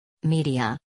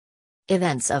Media.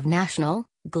 Events of national,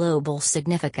 global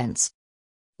significance.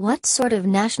 What sort of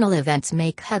national events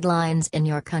make headlines in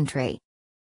your country?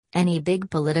 Any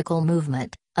big political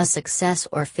movement, a success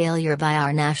or failure by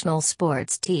our national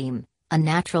sports team, a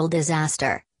natural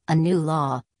disaster, a new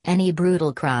law, any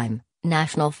brutal crime,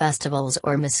 national festivals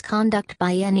or misconduct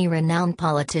by any renowned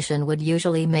politician would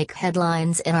usually make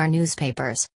headlines in our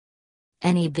newspapers.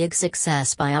 Any big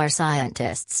success by our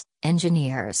scientists,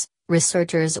 engineers,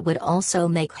 researchers would also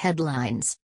make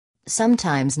headlines.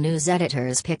 Sometimes news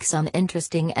editors pick some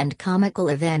interesting and comical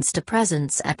events to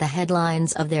present at the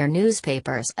headlines of their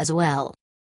newspapers as well.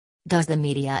 Does the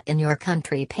media in your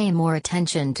country pay more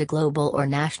attention to global or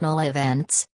national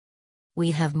events?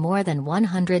 We have more than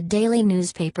 100 daily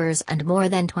newspapers and more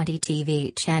than 20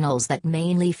 TV channels that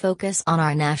mainly focus on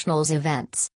our nationals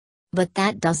events. But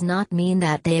that does not mean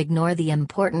that they ignore the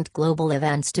important global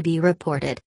events to be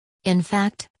reported. In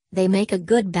fact, they make a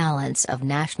good balance of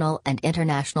national and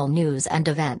international news and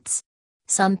events.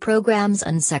 Some programs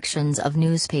and sections of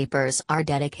newspapers are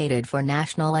dedicated for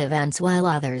national events while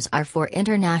others are for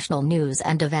international news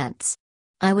and events.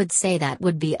 I would say that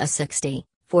would be a 60-40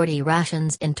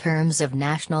 rations in terms of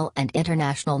national and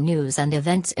international news and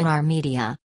events in our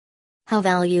media. How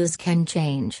values can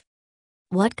change.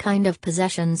 What kind of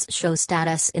possessions show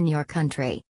status in your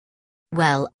country?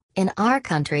 Well, in our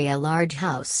country, a large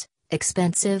house,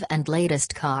 expensive and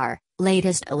latest car,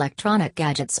 latest electronic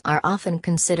gadgets are often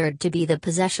considered to be the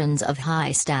possessions of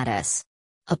high status.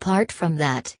 Apart from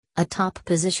that, a top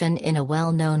position in a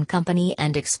well-known company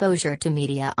and exposure to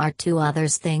media are two other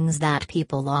things that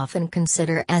people often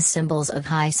consider as symbols of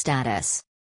high status.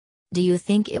 Do you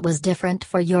think it was different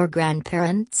for your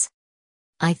grandparents?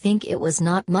 I think it was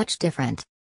not much different.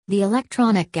 The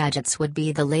electronic gadgets would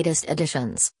be the latest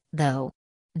additions, though.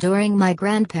 During my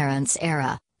grandparents'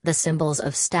 era, the symbols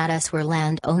of status were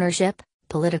land ownership,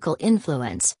 political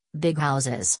influence, big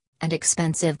houses, and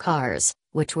expensive cars,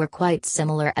 which were quite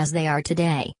similar as they are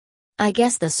today. I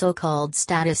guess the so-called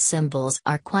status symbols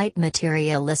are quite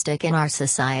materialistic in our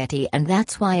society, and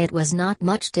that's why it was not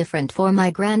much different for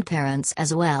my grandparents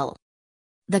as well.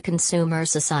 The consumer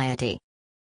society.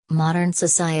 Modern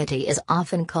society is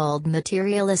often called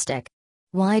materialistic.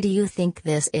 Why do you think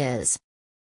this is?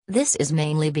 This is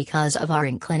mainly because of our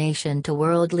inclination to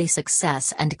worldly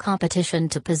success and competition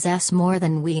to possess more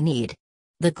than we need.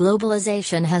 The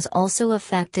globalization has also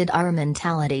affected our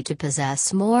mentality to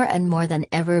possess more and more than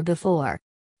ever before.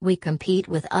 We compete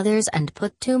with others and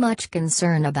put too much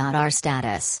concern about our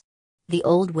status. The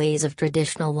old ways of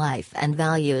traditional life and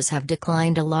values have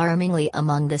declined alarmingly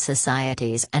among the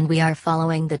societies, and we are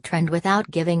following the trend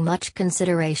without giving much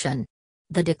consideration.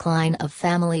 The decline of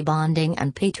family bonding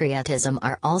and patriotism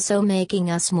are also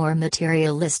making us more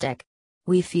materialistic.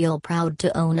 We feel proud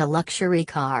to own a luxury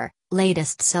car,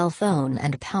 latest cell phone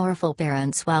and powerful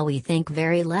parents, while we think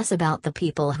very less about the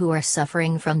people who are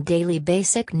suffering from daily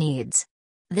basic needs.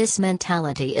 This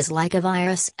mentality is like a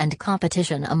virus, and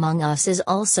competition among us is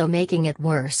also making it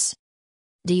worse.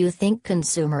 Do you think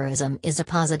consumerism is a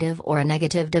positive or a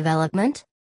negative development?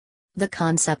 The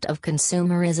concept of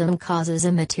consumerism causes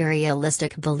a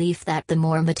materialistic belief that the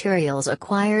more materials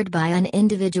acquired by an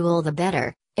individual the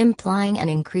better, implying an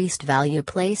increased value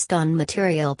placed on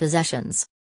material possessions.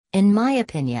 In my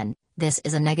opinion, this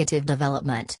is a negative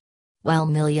development. While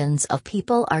millions of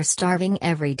people are starving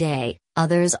every day,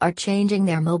 others are changing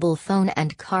their mobile phone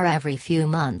and car every few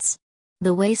months.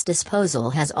 The waste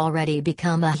disposal has already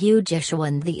become a huge issue,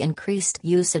 and the increased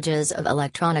usages of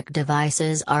electronic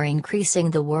devices are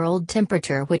increasing the world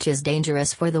temperature, which is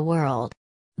dangerous for the world.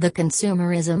 The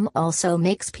consumerism also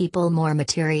makes people more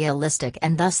materialistic,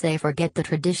 and thus they forget the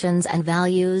traditions and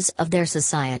values of their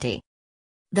society.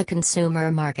 The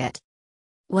consumer market.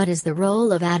 What is the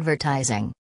role of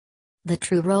advertising? The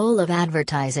true role of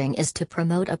advertising is to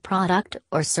promote a product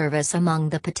or service among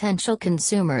the potential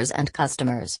consumers and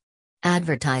customers.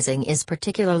 Advertising is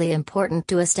particularly important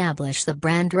to establish the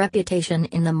brand reputation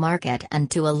in the market and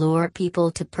to allure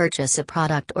people to purchase a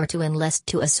product or to enlist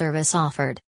to a service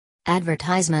offered.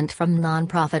 Advertisement from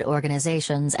non-profit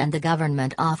organizations and the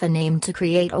government often aim to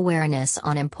create awareness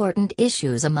on important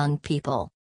issues among people.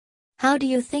 How do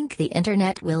you think the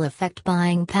Internet will affect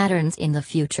buying patterns in the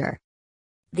future?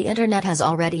 The Internet has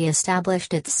already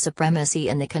established its supremacy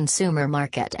in the consumer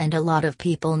market, and a lot of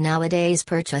people nowadays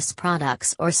purchase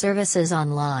products or services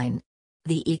online.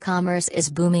 The e-commerce is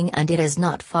booming, and it is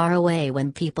not far away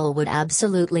when people would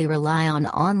absolutely rely on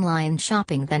online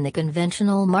shopping than the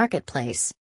conventional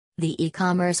marketplace. The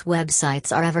e-commerce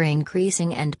websites are ever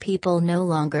increasing, and people no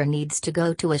longer needs to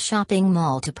go to a shopping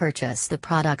mall to purchase the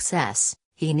products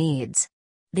he needs.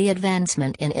 The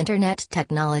advancement in internet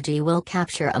technology will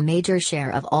capture a major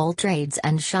share of all trades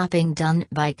and shopping done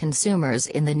by consumers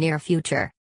in the near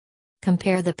future.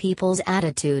 Compare the people's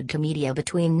attitude to media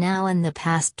between now and the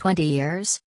past 20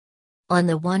 years. On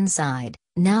the one side,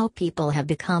 now people have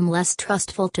become less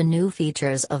trustful to new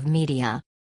features of media.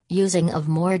 Using of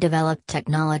more developed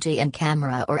technology and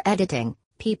camera or editing,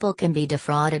 people can be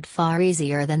defrauded far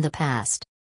easier than the past.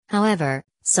 However,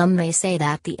 some may say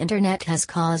that the internet has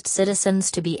caused citizens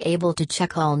to be able to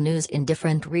check all news in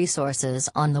different resources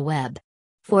on the web.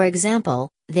 For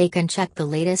example, they can check the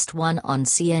latest one on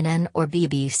CNN or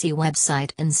BBC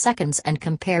website in seconds and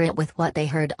compare it with what they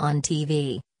heard on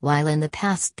TV, while in the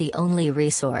past the only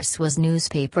resource was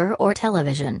newspaper or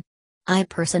television. I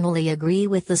personally agree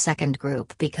with the second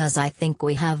group because I think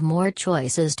we have more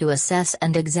choices to assess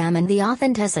and examine the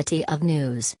authenticity of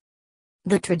news.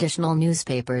 The traditional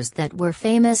newspapers that were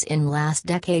famous in last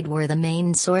decade were the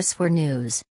main source for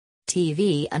news.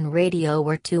 TV and radio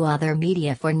were two other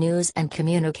media for news and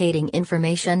communicating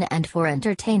information and for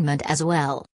entertainment as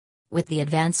well. With the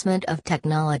advancement of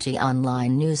technology,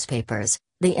 online newspapers,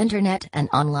 the internet and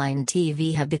online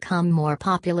TV have become more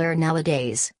popular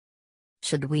nowadays.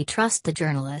 Should we trust the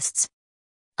journalists?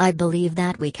 I believe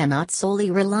that we cannot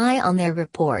solely rely on their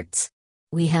reports.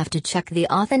 We have to check the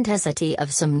authenticity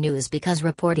of some news because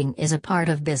reporting is a part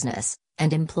of business,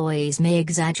 and employees may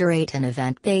exaggerate an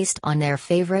event based on their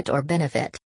favorite or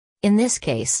benefit. In this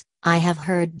case, I have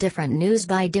heard different news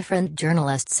by different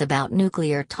journalists about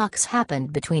nuclear talks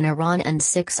happened between Iran and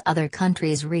 6 other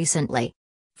countries recently.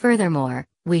 Furthermore,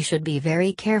 we should be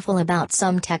very careful about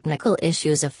some technical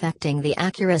issues affecting the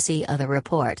accuracy of a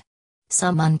report.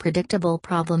 Some unpredictable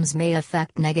problems may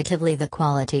affect negatively the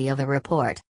quality of a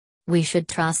report. We should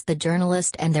trust the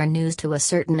journalist and their news to a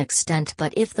certain extent,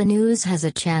 but if the news has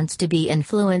a chance to be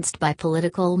influenced by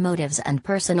political motives and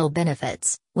personal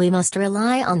benefits, we must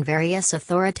rely on various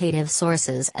authoritative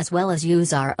sources as well as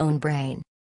use our own brain.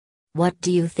 What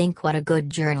do you think what a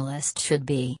good journalist should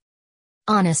be?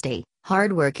 Honesty,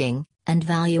 hardworking, and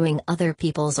valuing other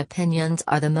people's opinions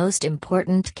are the most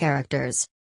important characters.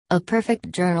 A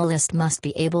perfect journalist must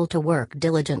be able to work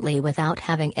diligently without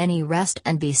having any rest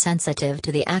and be sensitive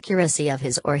to the accuracy of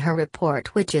his or her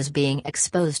report which is being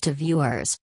exposed to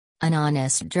viewers. An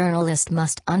honest journalist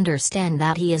must understand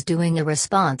that he is doing a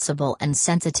responsible and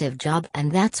sensitive job,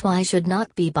 and that's why should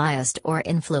not be biased or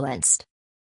influenced.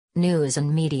 News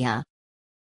and media.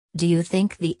 Do you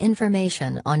think the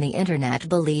information on the internet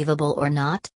believable or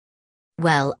not?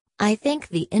 Well, I think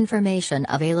the information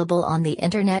available on the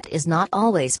internet is not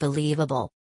always believable.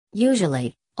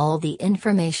 Usually, all the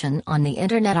information on the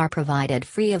internet are provided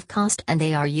free of cost and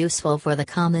they are useful for the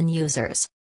common users.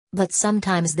 But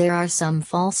sometimes there are some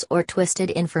false or twisted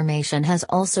information has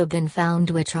also been found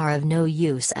which are of no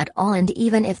use at all, and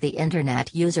even if the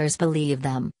internet users believe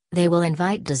them, they will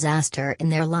invite disaster in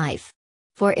their life.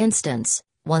 For instance,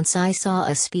 once I saw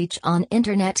a speech on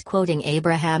internet quoting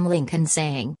Abraham Lincoln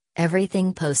saying,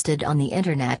 "Everything posted on the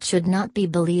internet should not be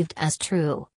believed as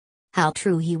true." How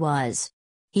true he was.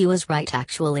 He was right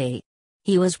actually.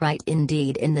 He was right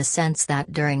indeed in the sense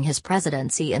that during his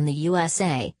presidency in the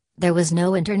USA, there was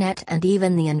no internet and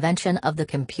even the invention of the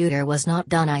computer was not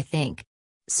done, I think.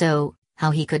 So,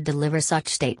 how he could deliver such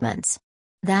statements?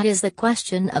 That is the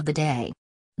question of the day.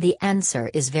 The answer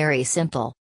is very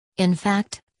simple. In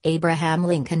fact, Abraham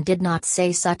Lincoln did not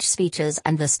say such speeches,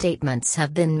 and the statements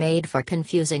have been made for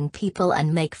confusing people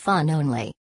and make fun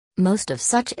only. Most of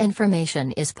such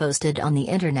information is posted on the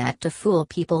internet to fool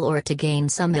people or to gain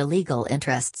some illegal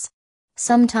interests.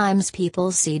 Sometimes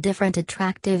people see different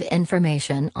attractive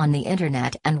information on the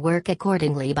internet and work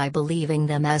accordingly by believing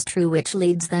them as true, which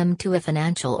leads them to a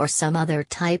financial or some other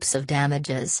types of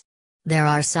damages. There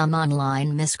are some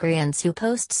online miscreants who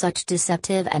post such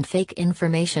deceptive and fake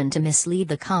information to mislead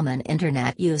the common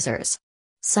internet users.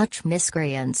 Such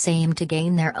miscreants aim to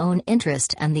gain their own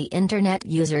interest, and the internet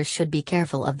users should be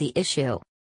careful of the issue.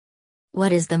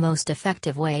 What is the most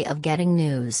effective way of getting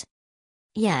news?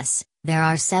 Yes, there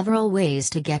are several ways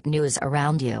to get news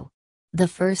around you. The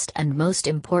first and most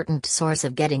important source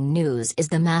of getting news is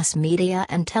the mass media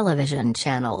and television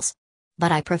channels.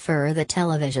 But I prefer the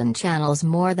television channels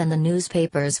more than the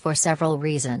newspapers for several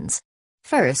reasons.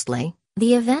 Firstly,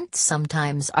 the events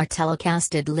sometimes are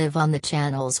telecasted live on the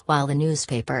channels while the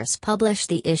newspapers publish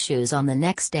the issues on the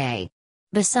next day.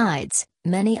 Besides,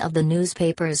 many of the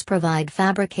newspapers provide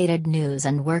fabricated news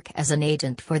and work as an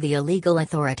agent for the illegal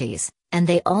authorities, and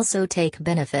they also take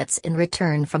benefits in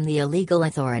return from the illegal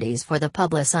authorities for the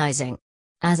publicizing.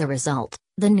 As a result,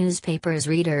 the newspapers'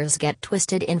 readers get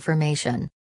twisted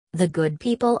information. The good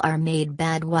people are made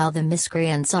bad while the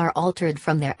miscreants are altered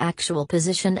from their actual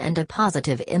position and a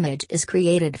positive image is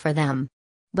created for them.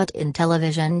 But in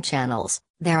television channels,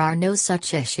 there are no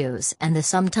such issues and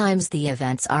sometimes the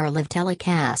events are live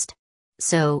telecast.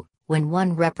 So, when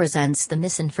one represents the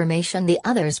misinformation, the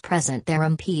others present there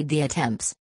impede the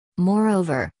attempts.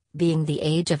 Moreover, being the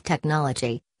age of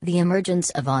technology, the emergence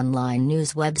of online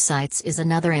news websites is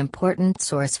another important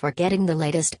source for getting the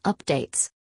latest updates.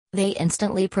 They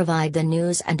instantly provide the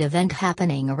news and event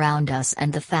happening around us,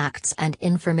 and the facts and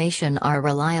information are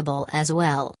reliable as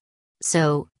well.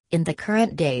 So, in the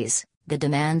current days, the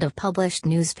demand of published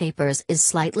newspapers is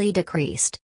slightly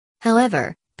decreased.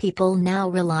 However, people now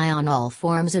rely on all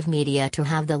forms of media to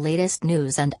have the latest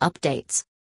news and updates.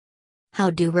 How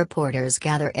do reporters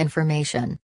gather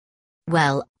information?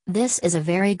 Well, this is a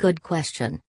very good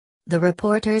question. The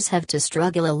reporters have to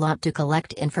struggle a lot to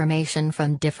collect information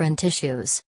from different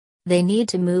issues. They need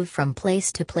to move from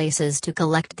place to places to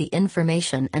collect the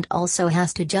information and also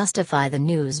has to justify the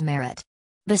news merit.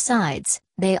 Besides,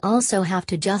 they also have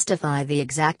to justify the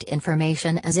exact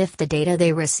information as if the data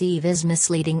they receive is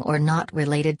misleading or not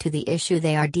related to the issue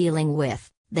they are dealing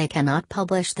with. They cannot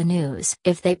publish the news.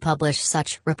 If they publish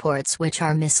such reports which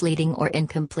are misleading or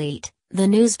incomplete, the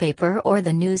newspaper or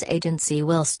the news agency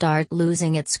will start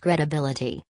losing its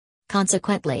credibility.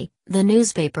 Consequently, the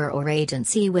newspaper or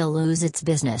agency will lose its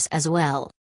business as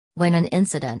well. When an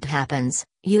incident happens,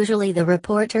 usually the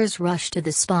reporters rush to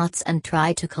the spots and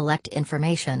try to collect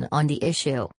information on the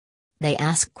issue. They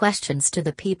ask questions to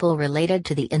the people related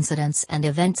to the incidents and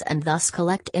events and thus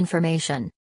collect information.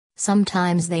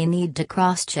 Sometimes they need to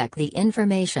cross-check the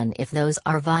information if those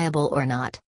are viable or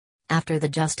not. After the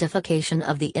justification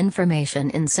of the information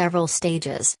in several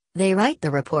stages, they write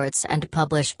the reports and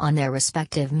publish on their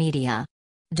respective media.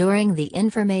 During the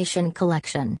information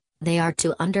collection, they are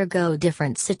to undergo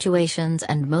different situations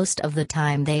and most of the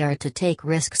time they are to take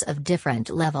risks of different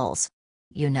levels.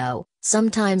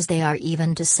 Sometimes they are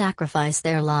even to sacrifice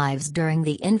their lives during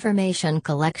the information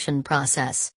collection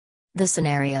process. The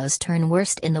scenarios turn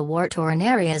worst in the war-torn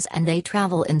areas and they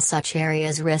travel in such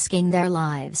areas risking their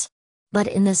lives. But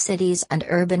in the cities and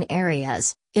urban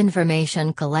areas,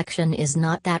 information collection is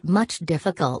not that much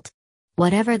difficult.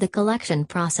 Whatever the collection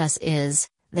process is,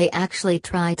 they actually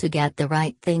try to get the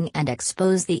right thing and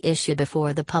expose the issue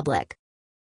before the public.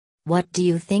 What do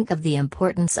you think of the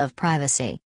importance of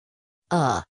privacy?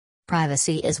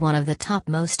 Privacy is one of the top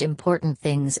most important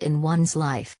things in one's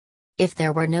life. If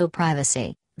there were no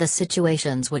privacy, the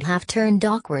situations would have turned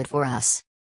awkward for us.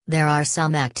 There are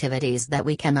some activities that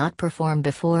we cannot perform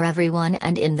before everyone,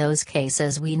 and in those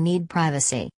cases we need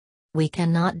privacy. We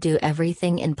cannot do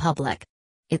everything in public.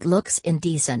 It looks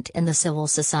indecent in the civil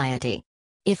society.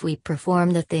 If we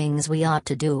perform the things we ought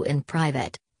to do in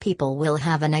private, people will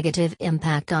have a negative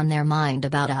impact on their mind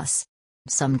about us.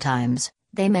 Sometimes,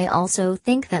 they may also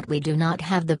think that we do not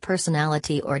have the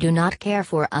personality or do not care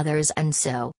for others, and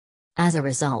so, as a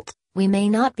result, we may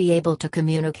not be able to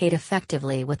communicate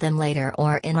effectively with them later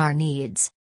or in our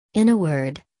needs. In a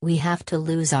word, we have to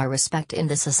lose our respect in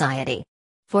the society.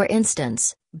 For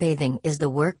instance, bathing is the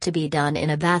work to be done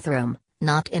in a bathroom,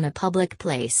 not in a public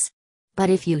place. But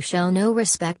if you show no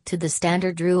respect to the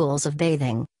standard rules of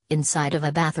bathing, inside of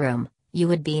a bathroom, you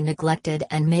would be neglected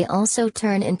and may also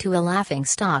turn into a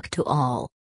laughingstock to all.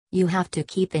 You have to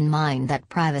keep in mind that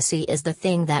privacy is the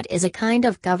thing that is a kind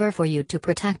of cover for you to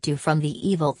protect you from the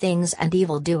evil things and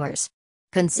evildoers.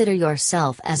 Consider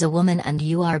yourself as a woman and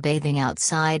you are bathing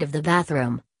outside of the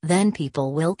bathroom, then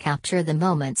people will capture the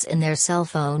moments in their cell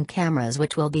phone cameras,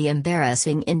 which will be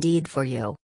embarrassing indeed for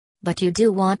you. But you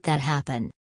do want that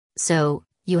happen. So,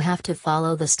 you have to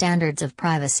follow the standards of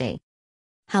privacy.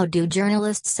 How do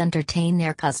journalists entertain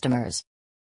their customers?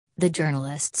 The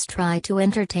journalists try to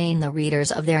entertain the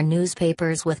readers of their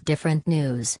newspapers with different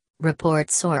news,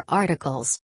 reports or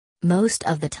articles. Most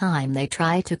of the time they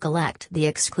try to collect the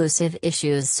exclusive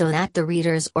issues so that the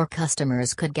readers or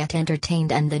customers could get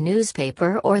entertained and the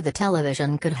newspaper or the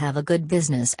television could have a good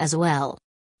business as well.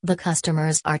 The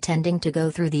customers are tending to go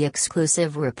through the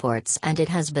exclusive reports, and it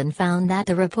has been found that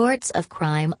the reports of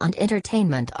crime and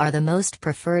entertainment are the most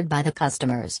preferred by the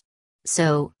customers.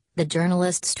 So, the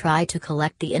journalists try to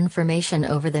collect the information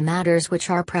over the matters which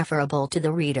are preferable to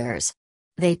the readers.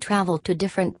 They travel to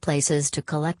different places to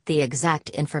collect the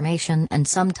exact information, and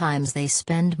sometimes they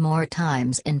spend more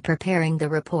times in preparing the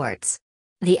reports.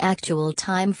 The actual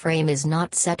time frame is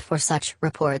not set for such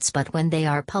reports, but when they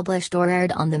are published or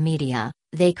aired on the media,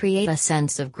 they create a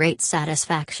sense of great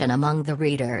satisfaction among the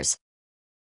readers.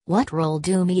 What role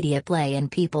do media play in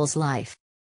people's life?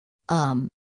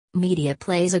 Media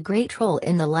plays a great role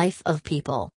in the life of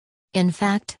people. In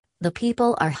fact, the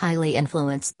people are highly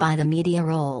influenced by the media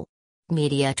role.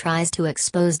 Media tries to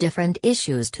expose different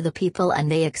issues to the people and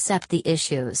they accept the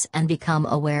issues and become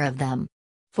aware of them.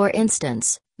 For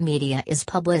instance, media is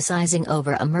publicizing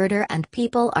over a murder and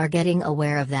people are getting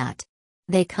aware of that.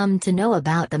 They come to know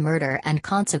about the murder and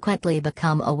consequently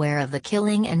become aware of the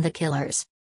killing and the killers.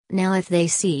 Now if they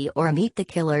see or meet the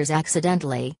killers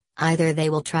accidentally, either they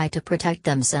will try to protect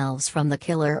themselves from the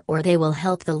killer or they will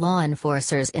help the law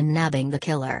enforcers in nabbing the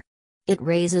killer. It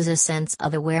raises a sense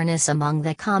of awareness among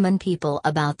the common people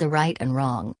about the right and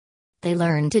wrong. They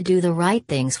learn to do the right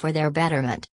things for their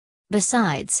betterment.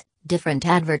 Besides, different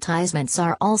advertisements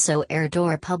are also aired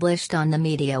or published on the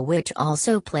media, which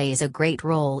also plays a great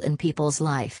role in people's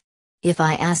life. If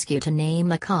I ask you to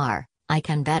name a car, I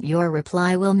can bet your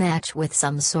reply will match with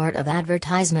some sort of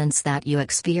advertisements that you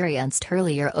experienced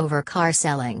earlier over car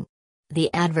selling. The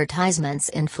advertisements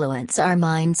influence our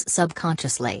minds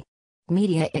subconsciously.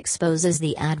 Media exposes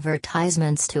the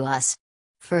advertisements to us.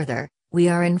 Further, we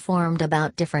are informed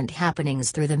about different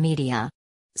happenings through the media.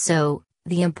 So,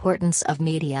 the importance of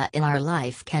media in our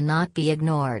life cannot be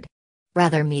ignored.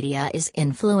 Rather, media is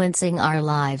influencing our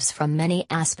lives from many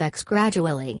aspects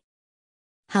gradually.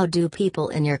 How do people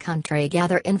in your country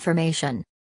gather information?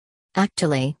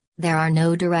 Actually, there are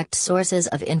no direct sources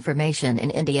of information in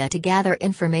India to gather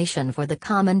information for the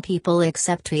common people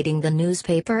except reading the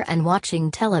newspaper and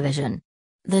watching television.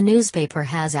 The newspaper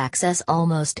has access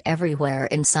almost everywhere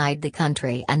inside the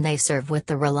country and they serve with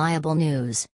the reliable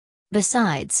news.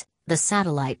 Besides, the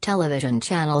satellite television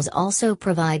channels also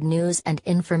provide news and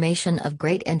information of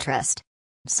great interest.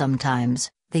 Sometimes,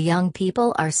 the young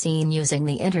people are seen using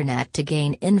the internet to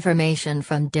gain information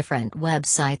from different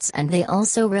websites and they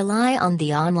also rely on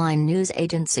the online news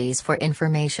agencies for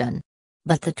information.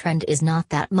 But the trend is not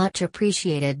that much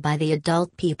appreciated by the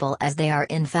adult people as they are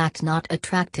in fact not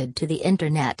attracted to the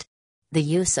internet. The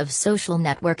use of social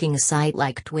networking sites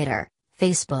like Twitter,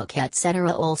 Facebook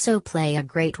etc. also play a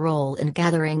great role in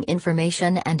gathering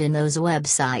information, and in those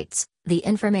websites, the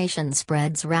information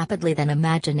spreads rapidly than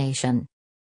imagination.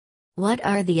 What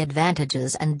are the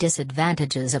advantages and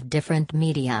disadvantages of different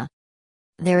media?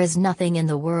 There is nothing in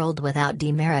the world without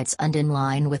demerits, and in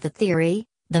line with the theory,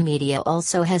 the media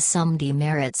also has some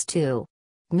demerits too.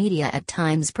 Media at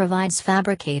times provides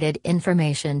fabricated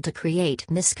information to create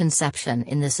misconception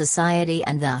in the society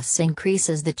and thus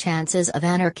increases the chances of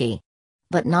anarchy.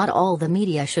 But not all the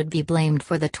media should be blamed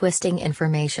for the twisting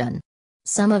information.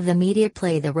 Some of the media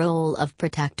play the role of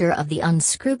protector of the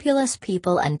unscrupulous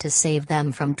people, and to save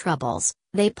them from troubles,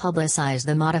 they publicize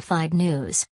the modified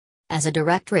news. As a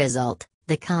direct result,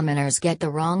 the commoners get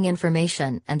the wrong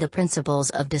information and the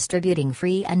principles of distributing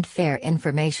free and fair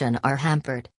information are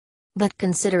hampered. But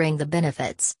considering the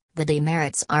benefits, the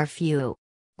demerits are few.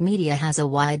 Media has a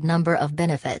wide number of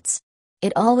benefits.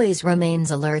 It always remains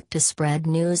alert to spread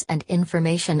news and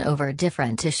information over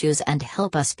different issues and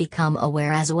help us become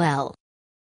aware as well.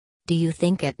 Do you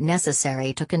think it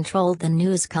necessary to control the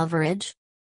news coverage?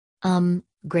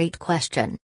 Great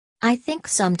question. I think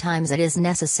sometimes it is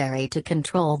necessary to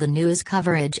control the news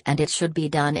coverage, and it should be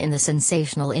done in the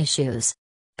sensational issues.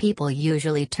 People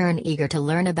usually turn eager to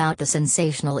learn about the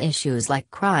sensational issues like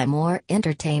crime or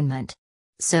entertainment.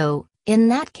 So, in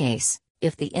that case,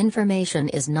 if the information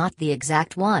is not the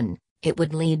exact one, it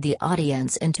would lead the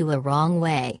audience into a wrong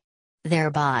way.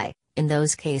 Thereby, in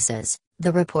those cases,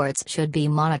 the reports should be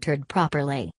monitored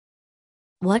properly.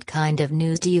 What kind of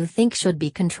news do you think should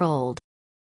be controlled?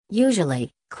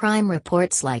 Usually, crime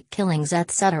reports like killings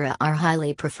etc. are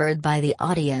highly preferred by the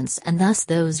audience, and thus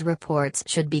those reports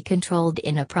should be controlled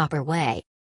in a proper way.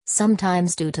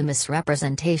 Sometimes due to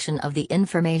misrepresentation of the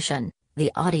information,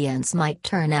 the audience might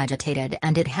turn agitated,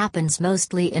 and it happens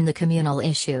mostly in the communal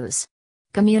issues.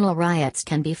 Communal riots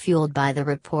can be fueled by the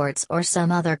reports, or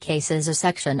some other cases a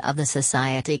section of the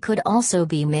society could also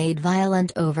be made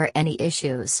violent over any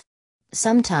issues.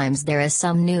 Sometimes there is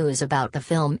some news about the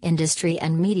film industry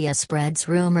and media spreads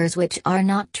rumors which are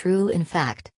not true in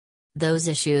fact. Those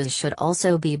issues should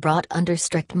also be brought under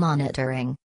strict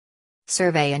monitoring.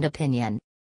 Survey and opinion.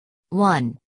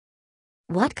 1.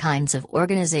 What kinds of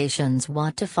organizations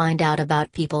want to find out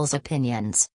about people's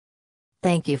opinions?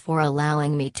 Thank you for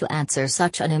allowing me to answer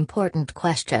such an important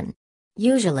question.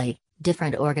 Usually,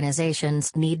 different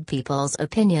organizations need people's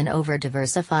opinion over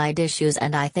diversified issues,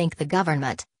 and I think the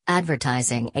government,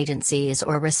 advertising agencies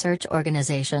or research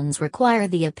organizations require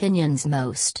the opinions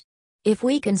most. If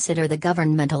we consider the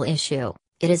governmental issue,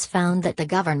 It is found that the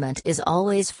government is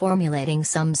always formulating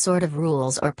some sort of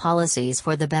rules or policies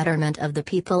for the betterment of the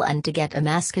people and to get a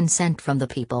mass consent from the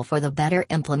people for the better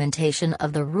implementation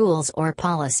of the rules or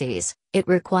policies, it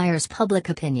requires public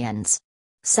opinions.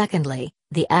 Secondly,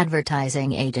 the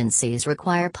advertising agencies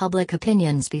require public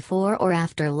opinions before or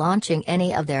after launching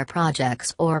any of their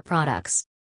projects or products.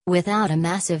 Without a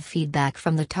massive feedback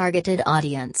from the targeted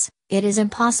audience, it is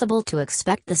impossible to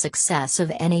expect the success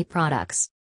of any products.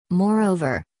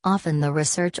 Moreover, often the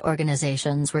research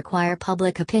organizations require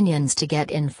public opinions to get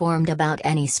informed about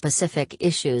any specific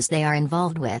issues they are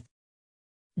involved with.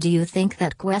 Do you think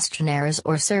that questionnaires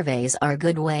or surveys are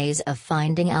good ways of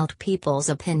finding out people's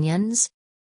opinions?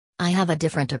 I have a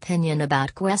different opinion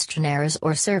about questionnaires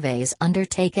or surveys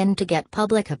undertaken to get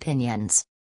public opinions.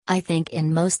 I think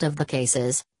in most of the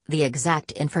cases, the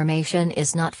exact information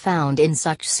is not found in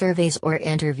such surveys or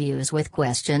interviews with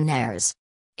questionnaires.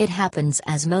 It happens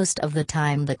as most of the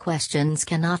time the questions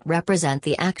cannot represent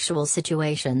the actual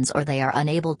situations or they are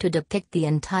unable to depict the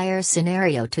entire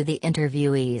scenario to the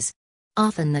interviewees.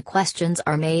 Often the questions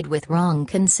are made with wrong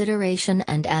consideration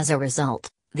and as a result,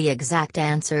 the exact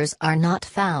answers are not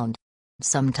found.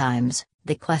 Sometimes,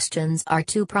 the questions are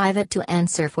too private to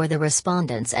answer for the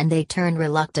respondents and they turn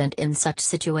reluctant in such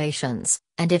situations,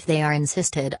 and if they are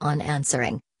insisted on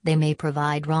answering, they may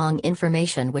provide wrong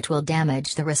information which will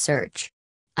damage the research.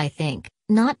 I think,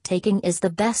 not taking is the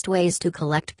best ways to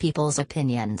collect people's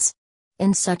opinions.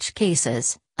 In such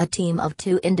cases, a team of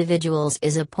 2 individuals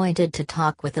is appointed to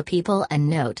talk with the people and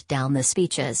note down the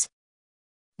speeches.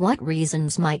 What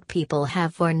reasons might people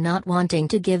have for not wanting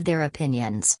to give their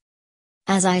opinions?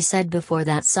 As I said before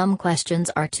that some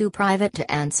questions are too private to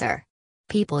answer.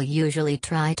 People usually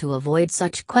try to avoid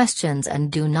such questions and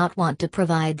do not want to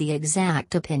provide the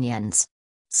exact opinions.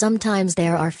 Sometimes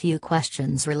there are few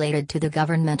questions related to the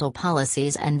governmental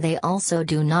policies and they also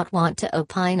do not want to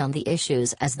opine on the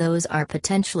issues as those are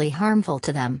potentially harmful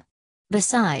to them.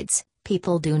 Besides,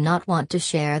 people do not want to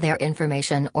share their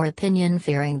information or opinion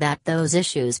fearing that those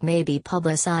issues may be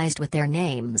publicized with their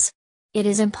names. It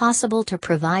is impossible to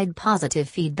provide positive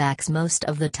feedbacks most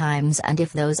of the times and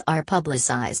if those are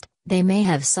publicized, they may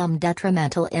have some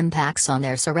detrimental impacts on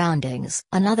their surroundings.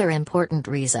 Another important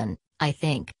reason, I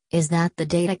think, is that the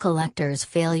data collectors'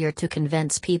 failure to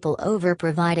convince people over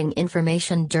providing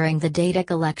information during the data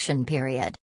collection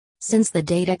period. Since the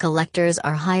data collectors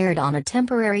are hired on a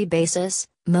temporary basis,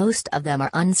 most of them are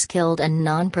unskilled and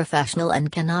non-professional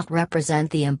and cannot represent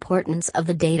the importance of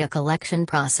the data collection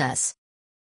process.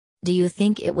 Do you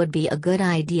think it would be a good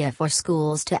idea for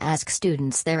schools to ask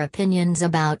students their opinions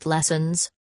about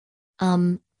lessons?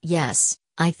 Yes,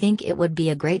 I think it would be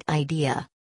a great idea.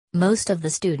 Most of the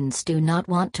students do not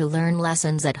want to learn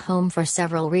lessons at home for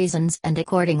several reasons and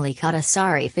accordingly cut a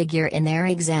sorry figure in their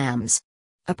exams.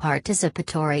 A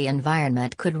participatory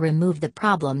environment could remove the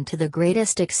problem to the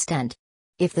greatest extent.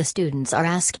 If the students are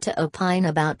asked to opine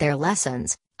about their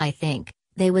lessons, I think,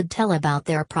 they would tell about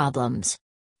their problems.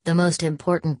 The most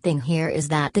important thing here is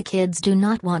that the kids do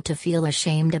not want to feel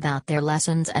ashamed about their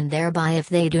lessons and thereby if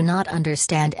they do not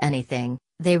understand anything,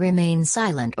 they remain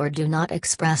silent or do not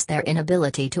express their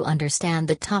inability to understand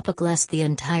the topic lest the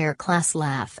entire class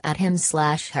laugh at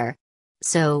him/her.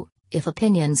 So, if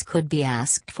opinions could be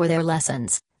asked for their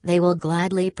lessons, they will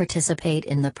gladly participate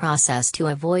in the process to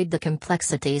avoid the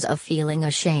complexities of feeling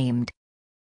ashamed.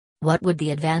 What would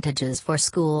the advantages for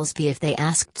schools be if they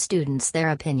asked students their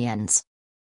opinions?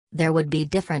 There would be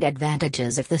different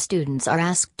advantages if the students are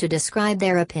asked to describe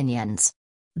their opinions.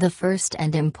 The first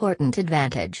and important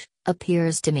advantage,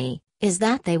 appears to me, is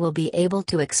that they will be able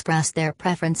to express their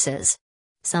preferences.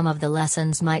 Some of the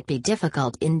lessons might be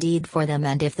difficult indeed for them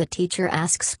and if the teacher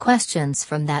asks questions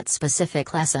from that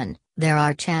specific lesson, there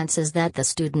are chances that the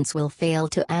students will fail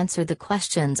to answer the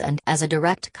questions and as a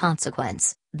direct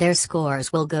consequence, their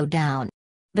scores will go down.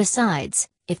 Besides,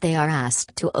 if they are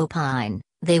asked to opine,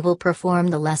 they will perform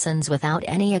the lessons without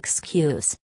any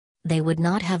excuse. They would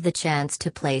not have the chance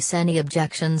to place any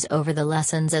objections over the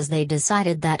lessons as they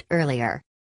decided that earlier.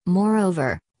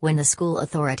 Moreover, when the school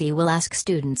authority will ask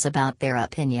students about their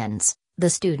opinions, the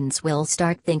students will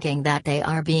start thinking that they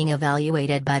are being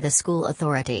evaluated by the school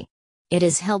authority. It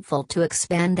is helpful to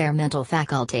expand their mental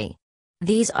faculty.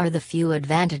 These are the few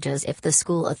advantages if the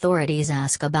school authorities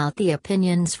ask about the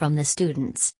opinions from the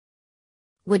students.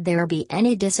 Would there be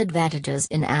any disadvantages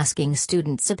in asking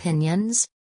students' opinions?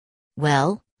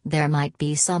 Well, there might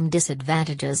be some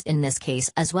disadvantages in this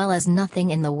case as well as nothing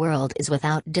in the world is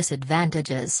without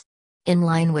disadvantages. In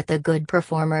line with the good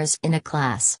performers in a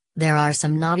class, there are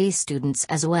some naughty students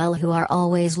as well who are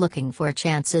always looking for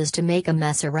chances to make a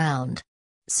mess around.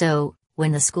 So,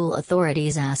 When the school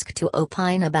authorities ask to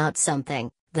opine about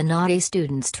something, the naughty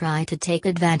students try to take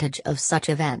advantage of such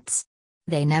events.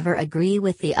 They never agree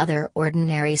with the other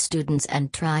ordinary students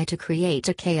and try to create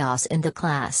a chaos in the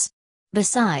class.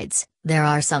 Besides, there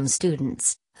are some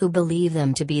students who believe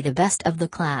them to be the best of the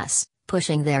class,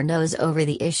 pushing their nose over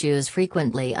the issues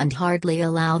frequently and hardly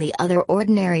allow the other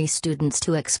ordinary students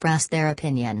to express their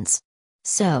opinions.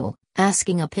 So,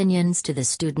 asking opinions to the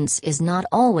students is not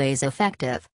always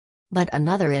effective. But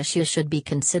another issue should be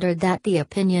considered, that the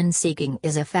opinion seeking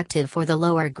is effective for the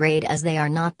lower grade as they are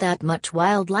not that much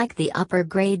wild like the upper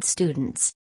grade students.